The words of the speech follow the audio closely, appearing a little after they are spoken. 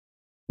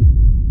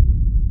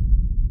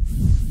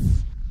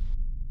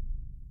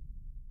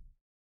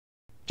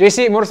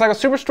JC at Motorcycle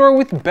Superstore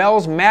with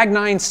Bell's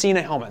Mag-9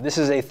 Sena helmet. This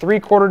is a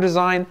 3/4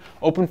 design,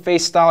 open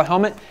face style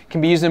helmet.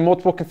 Can be used in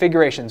multiple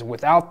configurations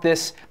without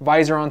this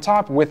visor on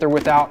top, with or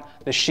without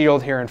the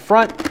shield here in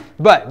front.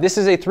 But this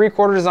is a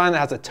 3/4 design that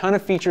has a ton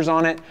of features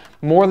on it,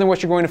 more than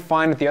what you're going to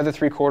find with the other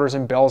 3/4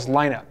 in Bell's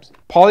lineups.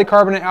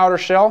 Polycarbonate outer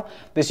shell.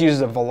 This uses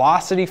a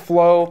velocity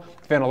flow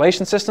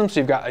ventilation system, so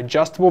you've got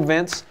adjustable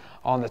vents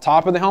on the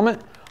top of the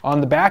helmet.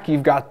 On the back,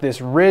 you've got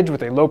this ridge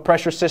with a low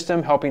pressure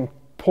system helping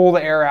pull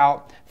the air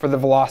out for the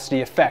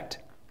velocity effect.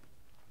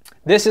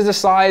 This is a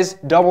size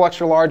double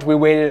extra large. We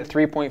weighed it at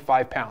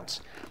 3.5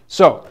 pounds.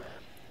 So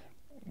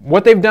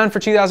what they've done for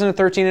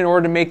 2013 in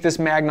order to make this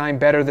Mag-9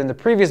 better than the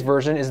previous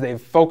version is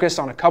they've focused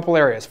on a couple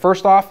areas.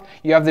 First off,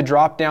 you have the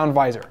drop down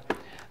visor.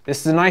 This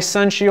is a nice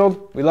sun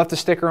shield. We left a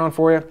sticker on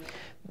for you.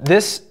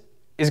 This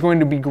is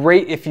going to be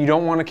great if you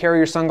don't want to carry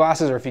your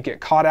sunglasses or if you get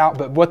caught out,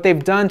 but what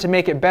they've done to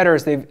make it better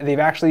is they've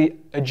actually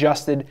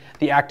adjusted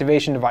the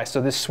activation device.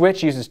 So this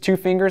switch uses 2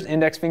 fingers,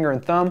 index finger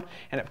and thumb,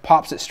 and it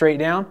pops it straight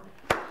down,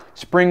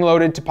 spring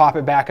loaded to pop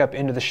it back up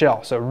into the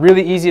shell. So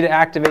really easy to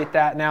activate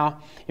that now.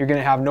 You're going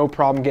to have no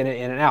problem getting it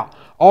in and out.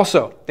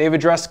 Also, they've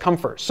addressed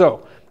comfort.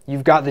 So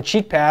you've got the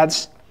cheek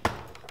pads,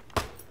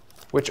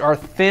 which are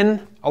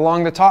thin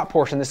along the top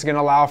portion. This is going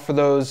to allow for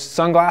those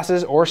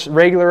sunglasses or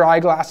regular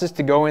eyeglasses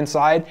to go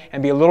inside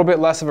and be a little bit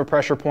less of a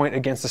pressure point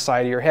against the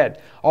side of your head.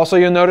 Also,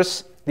 you'll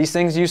notice these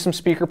things use some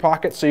speaker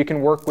pockets so you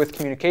can work with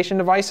communication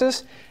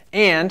devices.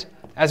 And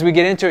as we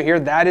get into it here,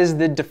 that is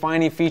the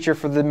defining feature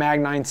for the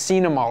Mag-9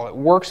 Sena model. It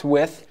works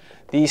with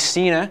the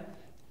Sena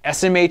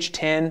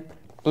SMH-10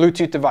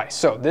 Bluetooth device.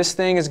 So this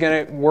thing is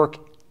going to work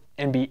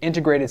and be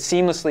integrated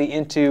seamlessly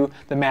into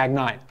the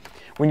Mag-9.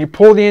 When you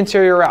pull the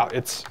interior out,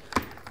 it's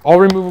all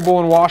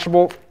removable and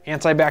washable,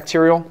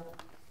 antibacterial.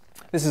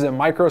 This is a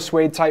micro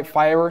suede type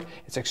fiber.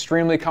 It's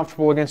extremely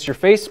comfortable against your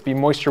face, be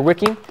moisture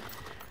wicking.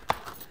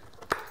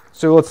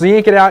 So let's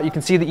yank it out. You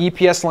can see the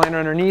EPS liner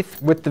underneath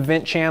with the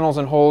vent channels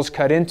and holes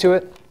cut into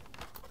it.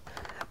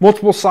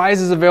 Multiple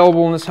sizes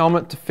available in this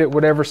helmet to fit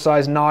whatever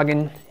size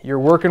noggin you're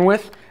working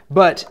with.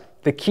 But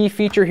the key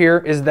feature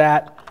here is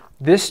that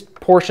this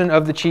portion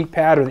of the cheek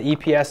pad or the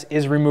EPS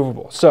is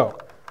removable. So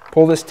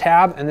pull this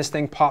tab and this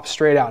thing pops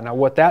straight out. Now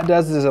what that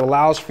does is it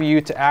allows for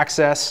you to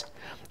access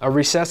a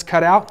recessed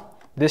cutout.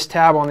 This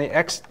tab on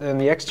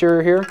the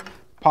exterior here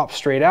pops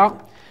straight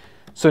out.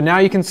 So now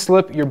you can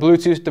slip your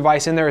Bluetooth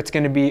device in there. It's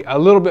going to be a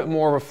little bit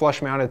more of a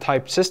flush mounted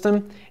type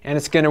system, and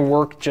it's going to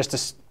work just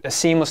as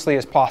seamlessly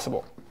as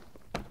possible.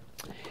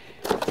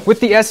 With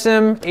the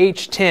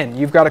SMH-10,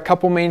 you've got a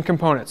couple main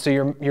components. So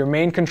your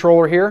main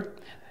controller here,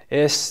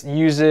 this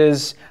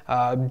uses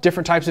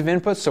different types of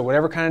inputs, so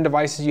whatever kind of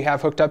devices you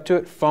have hooked up to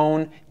it,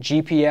 phone,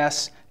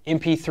 GPS,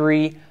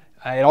 MP3.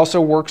 It also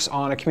works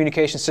on a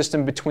communication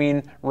system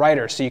between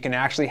riders, so you can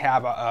actually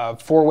have a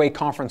 4-way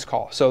conference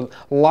call. So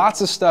lots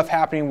of stuff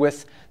happening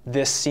with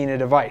this Sena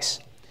device.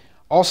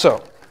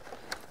 Also,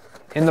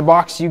 in the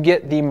box you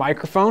get the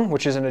microphone,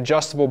 which is an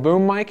adjustable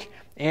boom mic,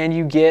 and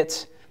you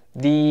get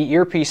the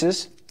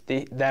earpieces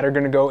that are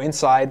going to go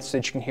inside so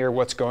that you can hear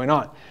what's going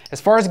on.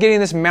 As far as getting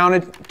this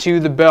mounted to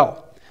the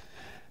bell,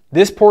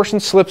 this portion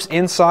slips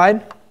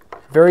inside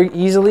very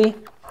easily,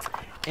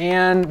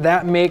 and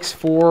that makes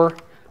for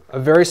a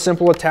very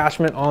simple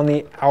attachment on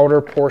the outer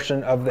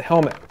portion of the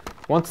helmet.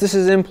 Once this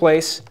is in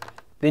place,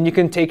 then you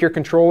can take your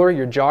controller,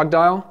 your jog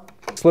dial,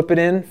 slip it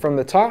in from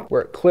the top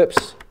where it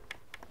clips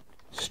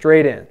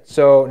straight in.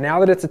 So now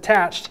that it's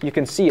attached, you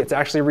can see it's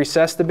actually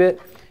recessed a bit.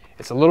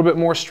 It's a little bit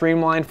more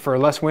streamlined for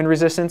less wind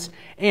resistance,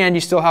 and you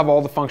still have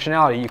all the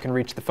functionality. You can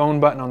reach the phone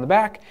button on the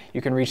back,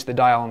 you can reach the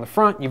dial on the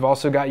front. You've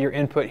also got your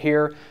input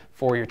here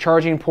for your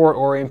charging port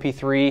or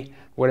MP3,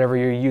 whatever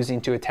you're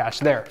using to attach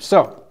there.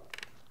 So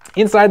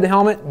inside the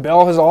helmet,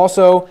 Bell has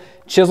also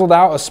chiseled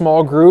out a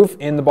small groove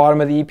in the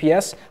bottom of the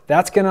EPS.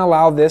 That's going to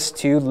allow this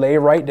to lay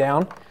right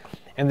down,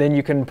 and then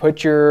you can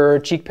put your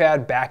cheek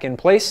pad back in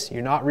place.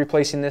 You're not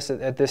replacing this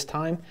at this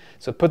time.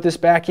 So put this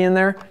back in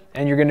there,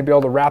 and you're going to be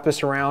able to wrap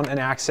this around and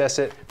access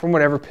it from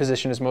whatever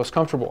position is most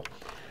comfortable.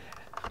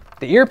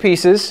 The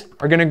earpieces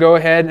are going to go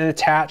ahead and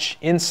attach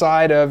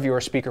inside of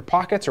your speaker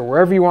pockets or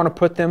wherever you want to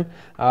put them.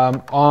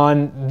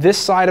 On this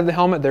side of the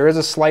helmet, there is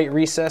a slight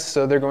recess,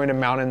 so they're going to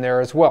mount in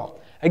there as well.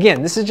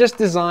 Again, this is just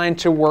designed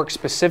to work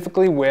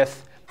specifically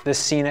with the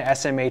Sena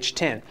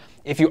SMH-10.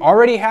 If you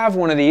already have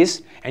one of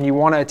these and you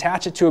want to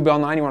attach it to a Bell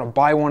 9, you want to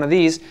buy one of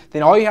these,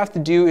 then all you have to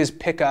do is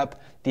pick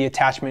up the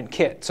attachment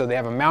kit. So they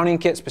have a mounting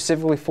kit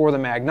specifically for the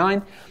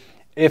Mag-9.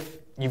 If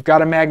you've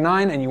got a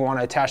Mag-9 and you want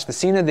to attach the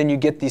Sena, then you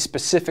get the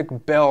specific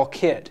Bell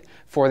kit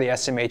for the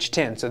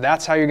SMH-10. So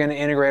that's how you're going to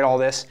integrate all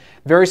this.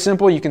 Very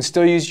simple. You can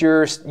still use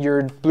your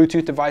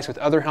Bluetooth device with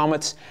other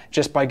helmets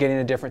just by getting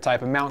a different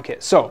type of mount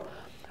kit. So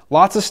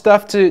lots of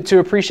stuff to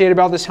appreciate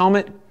about this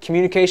helmet.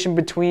 Communication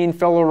between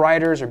fellow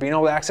riders or being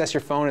able to access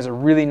your phone is a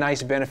really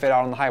nice benefit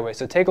out on the highway.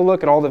 So take a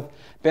look at all the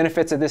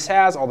benefits that this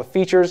has, all the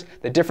features,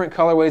 the different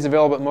colorways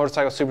available at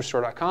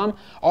motorcyclesuperstore.com.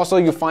 Also,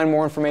 you'll find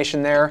more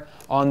information there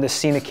on the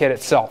Sena kit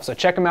itself. So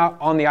check them out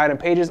on the item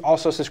pages.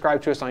 Also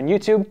subscribe to us on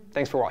YouTube.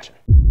 Thanks for watching.